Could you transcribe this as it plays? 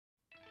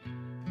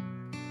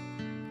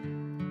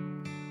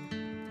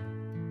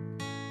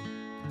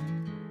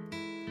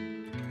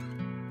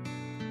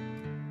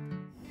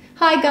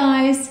Hi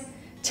guys!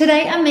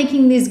 Today I'm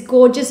making this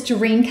gorgeous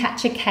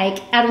Dreamcatcher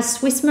cake out of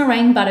Swiss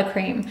meringue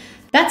buttercream.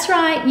 That's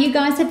right, you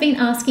guys have been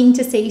asking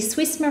to see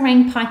Swiss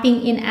meringue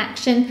piping in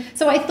action,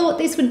 so I thought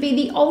this would be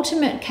the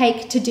ultimate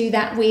cake to do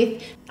that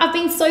with. I've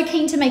been so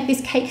keen to make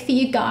this cake for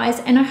you guys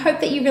and I hope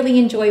that you really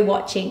enjoy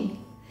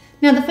watching.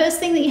 Now the first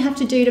thing that you have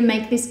to do to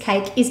make this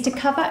cake is to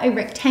cover a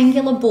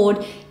rectangular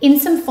board in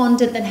some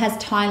fondant that has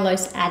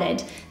Tylose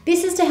added.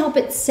 This is to help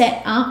it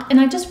set up, and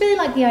I just really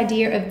like the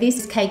idea of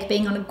this cake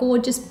being on a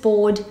gorgeous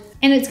board,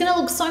 and it's going to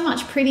look so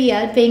much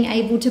prettier being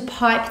able to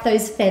pipe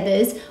those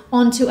feathers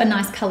onto a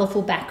nice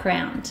colourful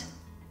background.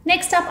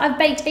 Next up, I've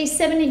baked a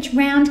 7-inch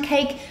round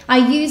cake. I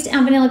used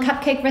our vanilla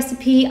cupcake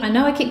recipe. I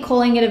know I keep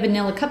calling it a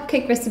vanilla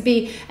cupcake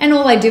recipe and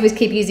all I do is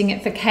keep using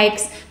it for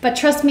cakes, but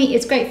trust me,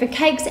 it's great for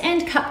cakes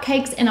and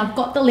cupcakes, and I've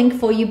got the link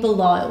for you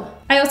below.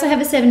 I also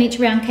have a 7-inch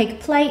round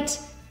cake plate,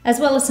 as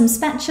well as some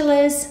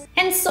spatulas,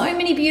 and so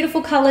many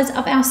beautiful colours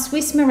of our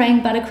Swiss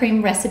meringue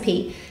buttercream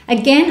recipe.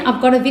 Again, I've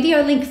got a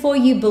video link for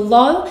you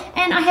below,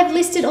 and I have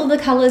listed all the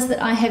colours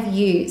that I have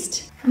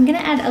used. I'm going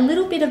to add a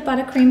little bit of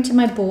buttercream to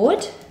my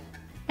board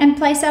and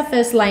place our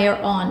first layer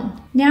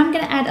on. Now I'm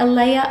going to add a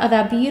layer of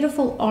our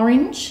beautiful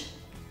orange,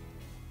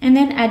 and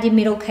then add your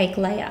middle cake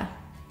layer.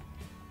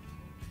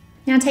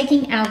 Now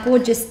taking our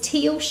gorgeous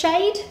teal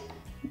shade,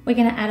 we're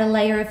going to add a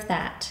layer of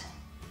that.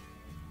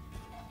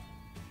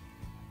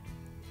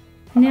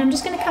 And now I'm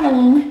just going to come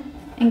along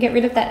and get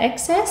rid of that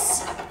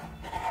excess.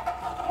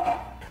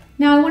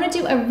 Now I want to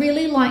do a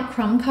really light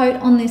crumb coat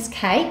on this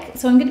cake,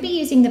 so I'm going to be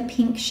using the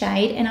pink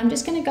shade, and I'm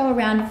just going to go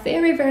around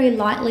very, very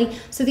lightly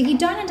so that you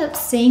don't end up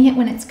seeing it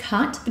when it's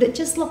cut, but it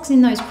just locks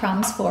in those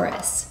crumbs for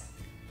us.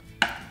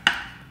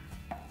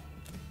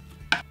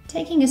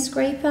 Taking a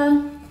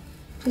scraper,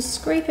 just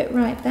scrape it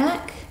right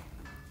back,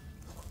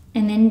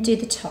 and then do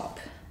the top.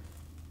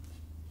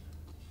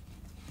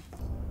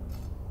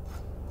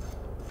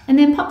 And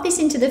then pop this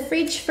into the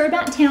fridge for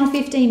about 10 or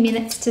 15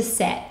 minutes to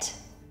set.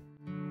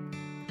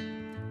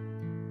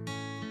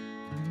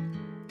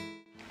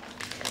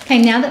 Okay,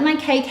 now that my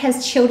cake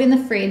has chilled in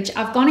the fridge,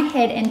 I've gone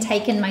ahead and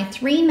taken my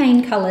 3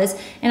 main colours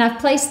and I've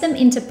placed them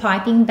into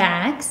piping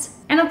bags.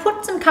 And I've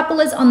put some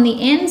couplers on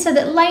the end so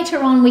that later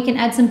on we can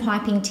add some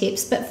piping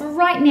tips. But for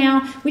right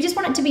now, we just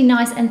want it to be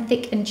nice and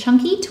thick and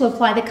chunky to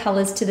apply the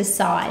colours to the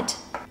side.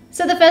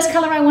 So the first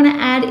colour I want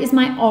to add is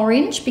my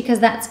orange, because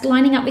that's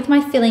lining up with my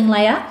filling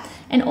layer.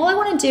 And all I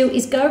want to do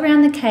is go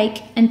around the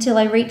cake until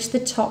I reach the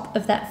top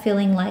of that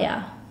filling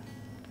layer.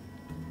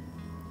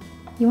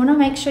 You want to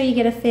make sure you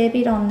get a fair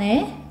bit on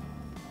there.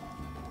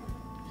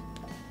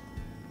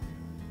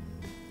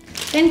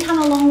 Then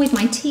come along with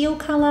my teal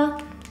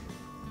colour.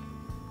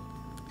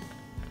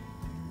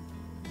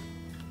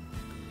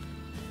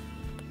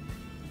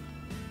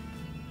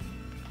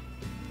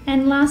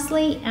 And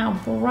lastly, our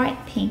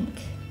bright pink.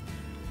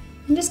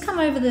 And just come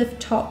over the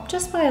top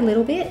just by a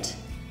little bit.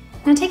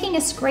 Now taking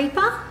a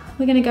scraper,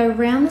 we're going to go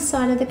around the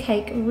side of the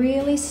cake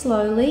really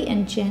slowly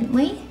and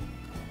gently,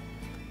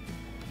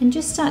 and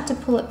just start to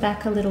pull it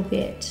back a little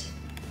bit.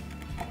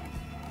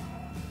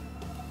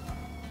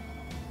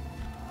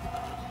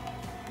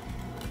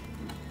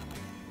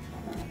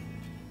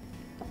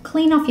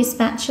 Clean off your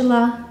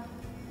spatula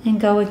and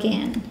go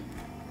again.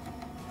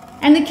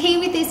 And the key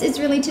with this is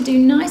really to do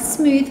nice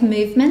smooth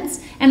movements,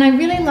 and I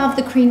really love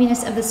the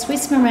creaminess of the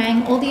Swiss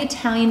meringue or the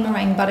Italian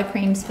meringue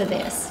buttercreams for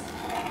this.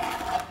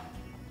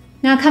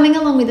 Now coming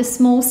along with a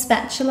small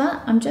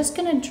spatula, I'm just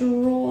going to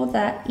draw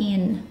that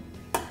in.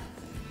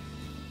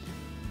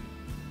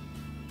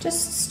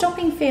 Just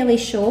stopping fairly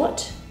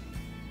short.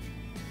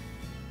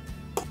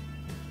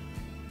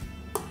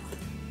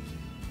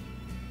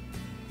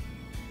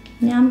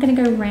 Now I'm going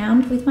to go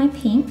round with my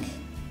pink.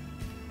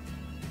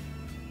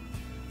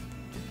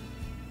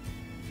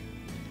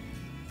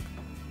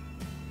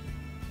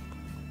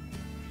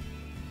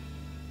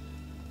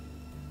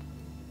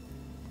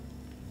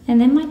 And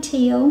then my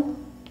teal.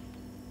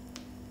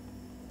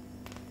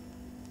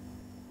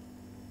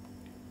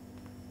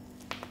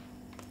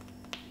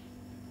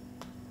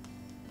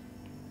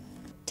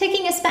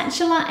 Taking a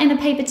spatula and a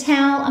paper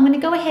towel, I'm going to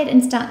go ahead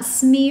and start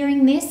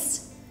smearing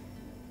this,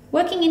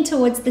 working in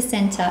towards the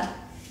center.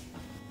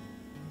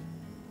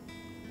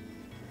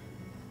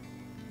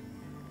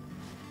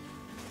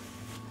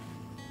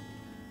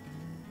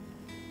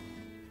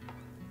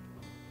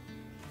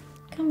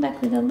 Come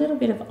back with a little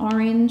bit of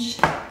orange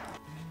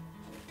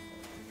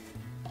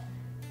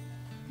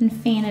and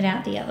fan it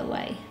out the other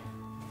way.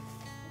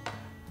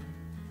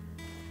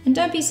 And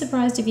don't be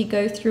surprised if you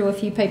go through a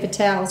few paper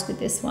towels with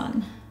this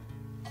one.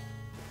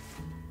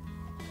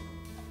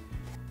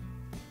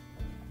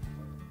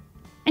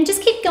 And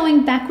just keep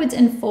going backwards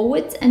and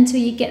forwards until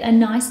you get a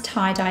nice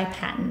tie-dye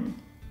pattern.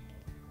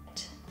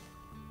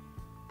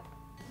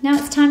 Now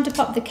it's time to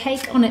pop the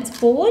cake on its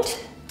board.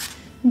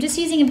 I'm just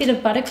using a bit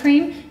of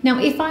buttercream. Now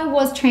if I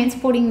was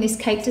transporting this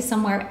cake to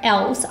somewhere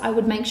else, I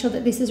would make sure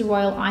that this is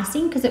royal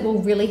icing because it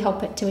will really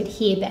help it to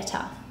adhere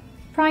better.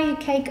 Pry your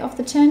cake off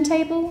the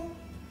turntable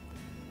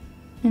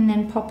and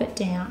then pop it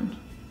down.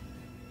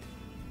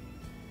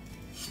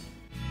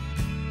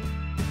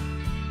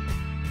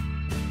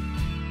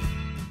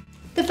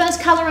 first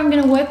color I'm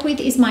going to work with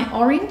is my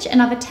orange,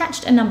 and I've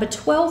attached a number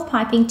 12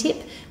 piping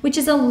tip, which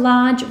is a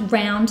large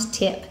round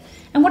tip.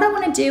 And what I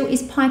want to do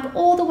is pipe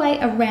all the way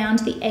around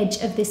the edge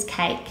of this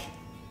cake.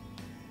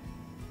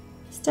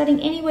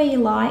 Starting anywhere you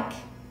like,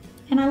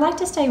 and I like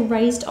to stay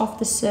raised off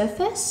the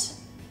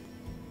surface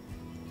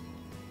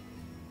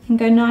and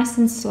go nice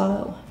and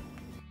slow.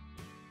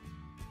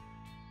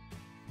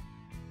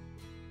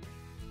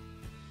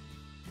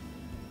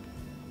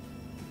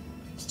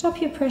 Stop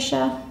your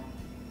pressure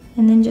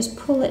and then just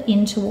pull it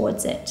in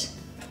towards it.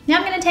 Now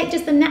I'm going to take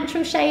just the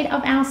natural shade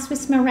of our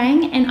Swiss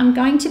meringue and I'm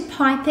going to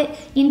pipe it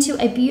into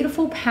a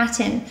beautiful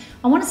pattern.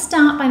 I want to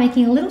start by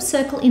making a little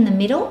circle in the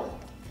middle,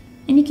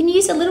 and you can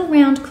use a little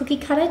round cookie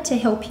cutter to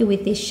help you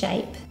with this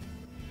shape.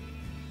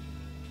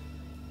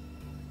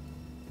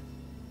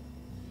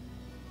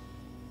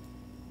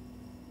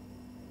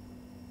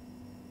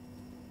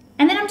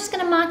 And then I'm just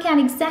going to mark out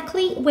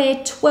exactly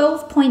where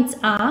 12 points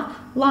are,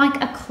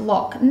 like a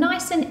clock.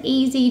 Nice and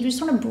easy. You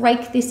just want to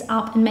break this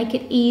up and make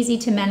it easy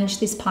to manage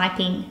this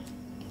piping.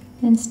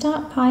 Then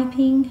start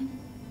piping,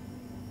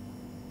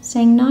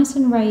 staying nice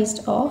and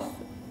raised off,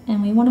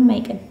 and we want to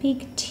make a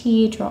big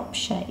teardrop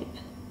shape.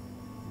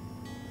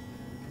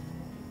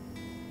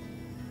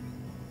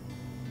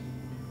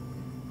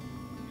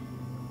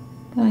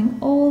 Going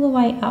all the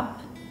way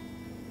up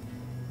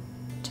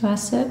to our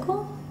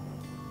circle.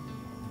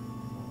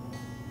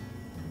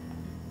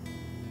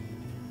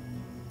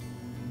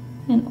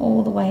 And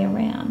all the way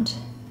around.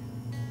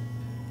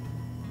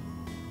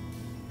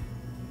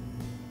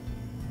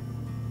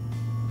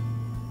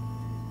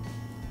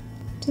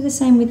 Do the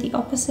same with the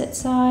opposite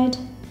side.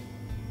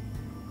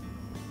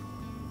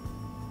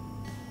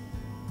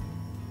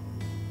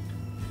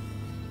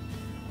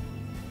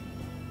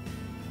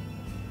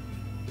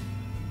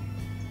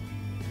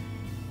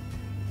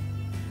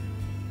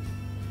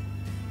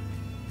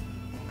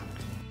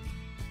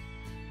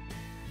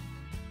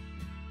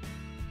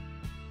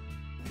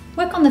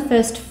 Work on the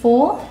first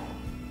 4,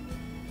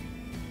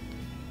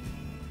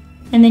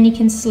 and then you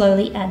can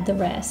slowly add the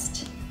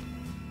rest.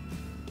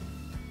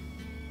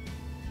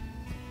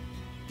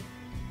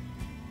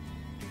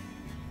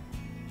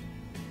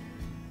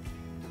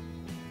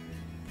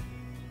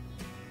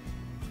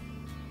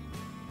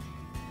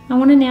 I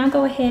want to now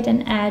go ahead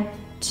and add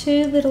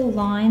 2 little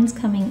lines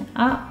coming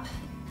up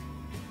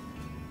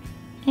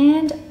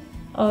and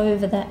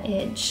over that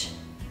edge.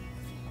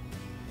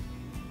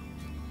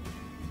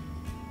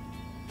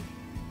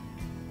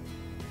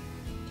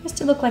 Just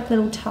to look like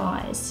little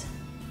ties.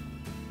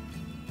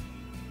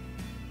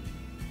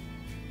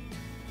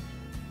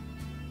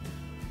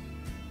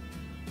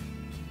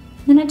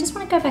 Then I just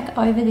want to go back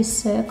over this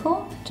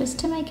circle just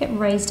to make it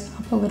raised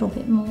up a little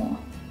bit more.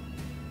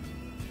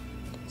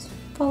 Just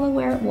follow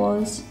where it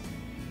was.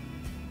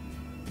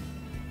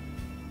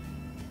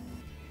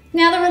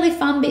 Now the really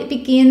fun bit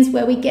begins,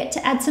 where we get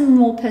to add some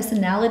more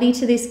personality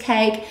to this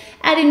cake,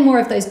 add in more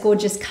of those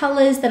gorgeous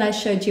colors that I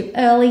showed you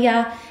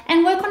earlier,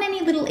 and work on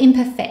any little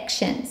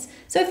imperfections.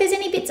 So if there's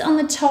any bits on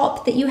the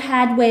top that you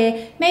had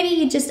where maybe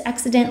you just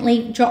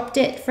accidentally dropped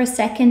it for a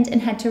second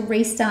and had to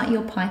restart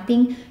your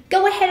piping,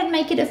 go ahead and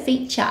make it a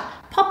feature.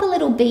 Pop a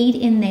little bead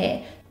in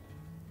there.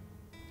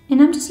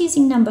 And I'm just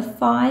using number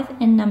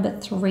 5 and number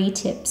 3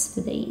 tips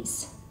for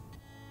these.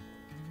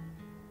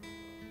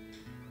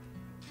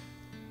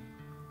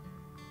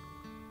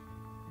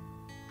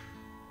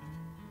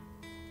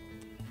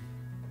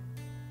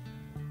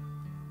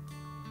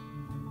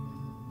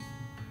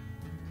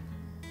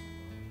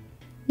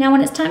 Now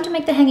when it's time to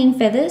make the hanging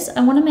feathers, I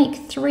want to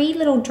make 3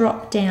 little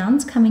drop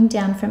downs coming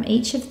down from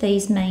each of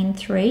these main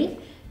 3.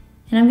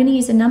 And I'm going to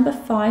use a number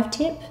 5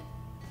 tip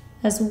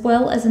as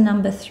well as a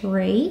number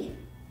 3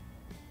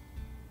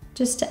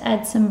 just to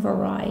add some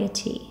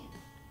variety.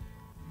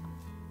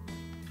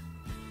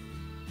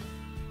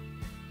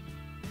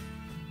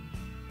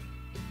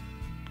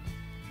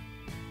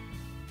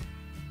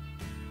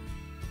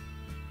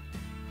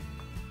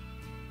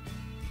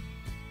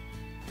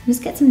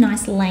 Just get some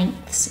nice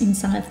lengths in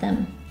some of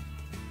them.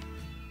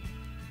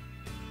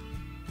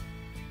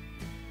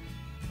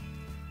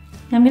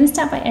 Now I'm going to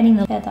start by adding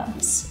the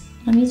feathers.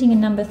 I'm using a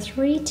number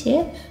 3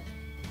 tip,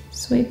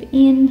 swoop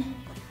in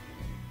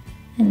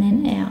and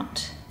then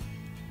out.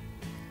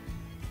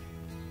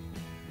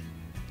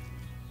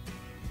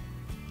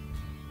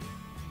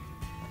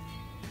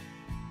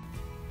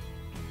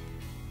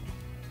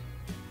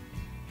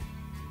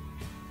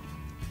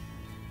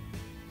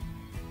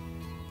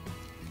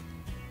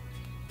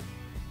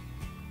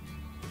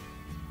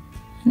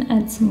 And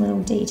add some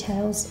little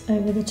details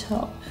over the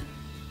top.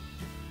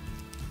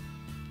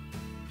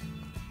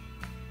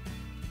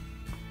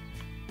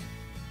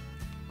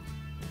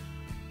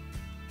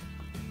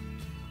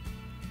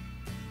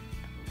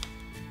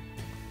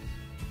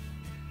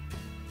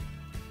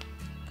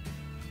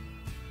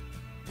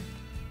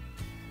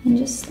 And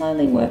just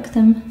slowly work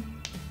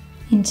them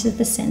into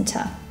the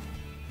center.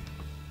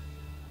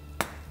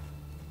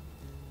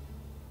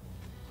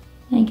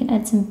 Now you can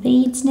add some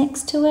beads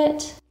next to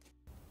it.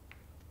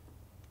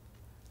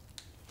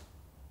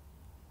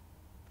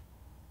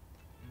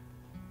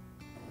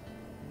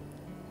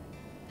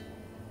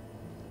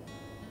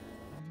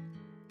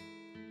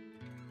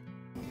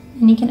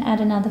 And you can add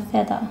another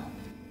feather.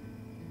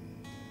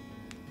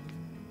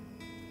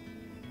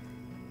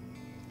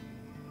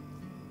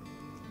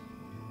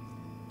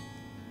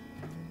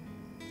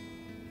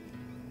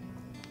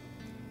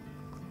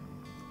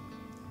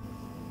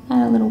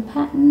 Add a little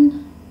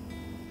pattern.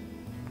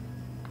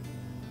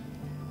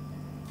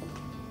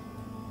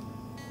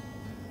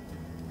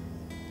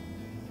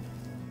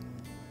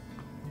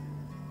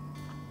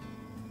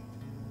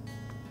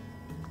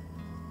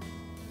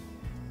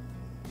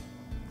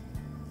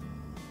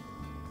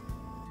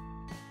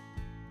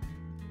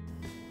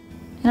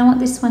 And I want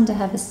this one to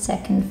have a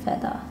second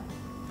feather.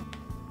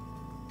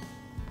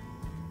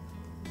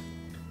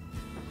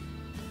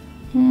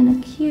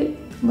 And a cute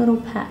little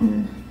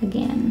pattern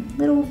again,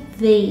 little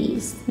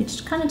V's,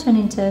 which kind of turn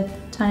into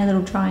tiny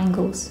little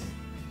triangles.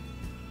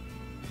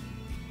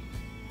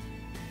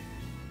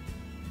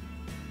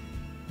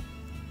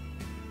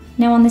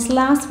 Now on this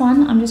last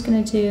one, I'm just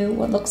going to do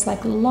what looks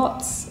like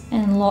lots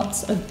and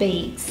lots of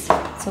beads.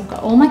 So I've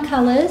got all my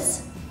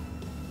colours,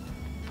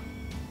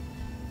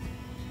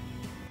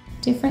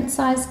 different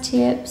size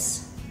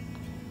tips,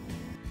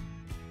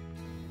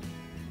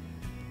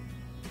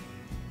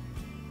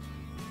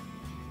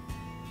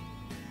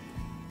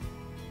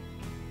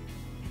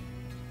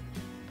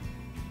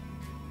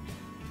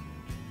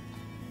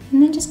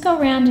 and then just go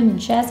around and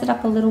jazz it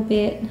up a little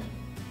bit.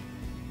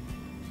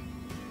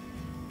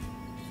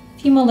 A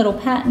few more little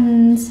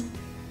patterns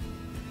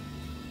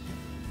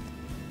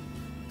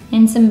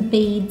and some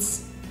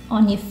beads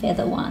on your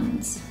feather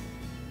ones.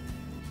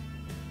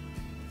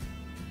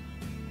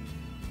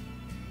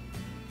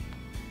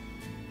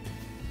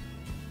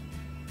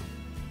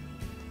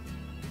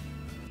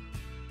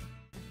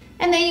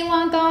 And there you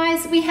are,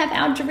 guys, we have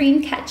our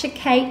Dreamcatcher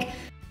cake.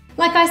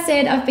 Like I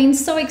said, I've been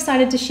so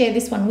excited to share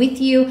this one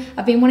with you.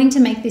 I've been wanting to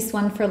make this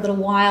one for a little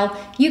while.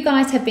 You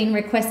guys have been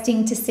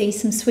requesting to see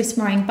some Swiss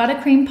meringue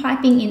buttercream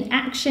piping in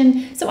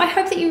action. So I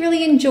hope that you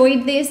really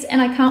enjoyed this,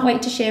 and I can't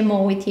wait to share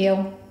more with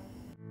you.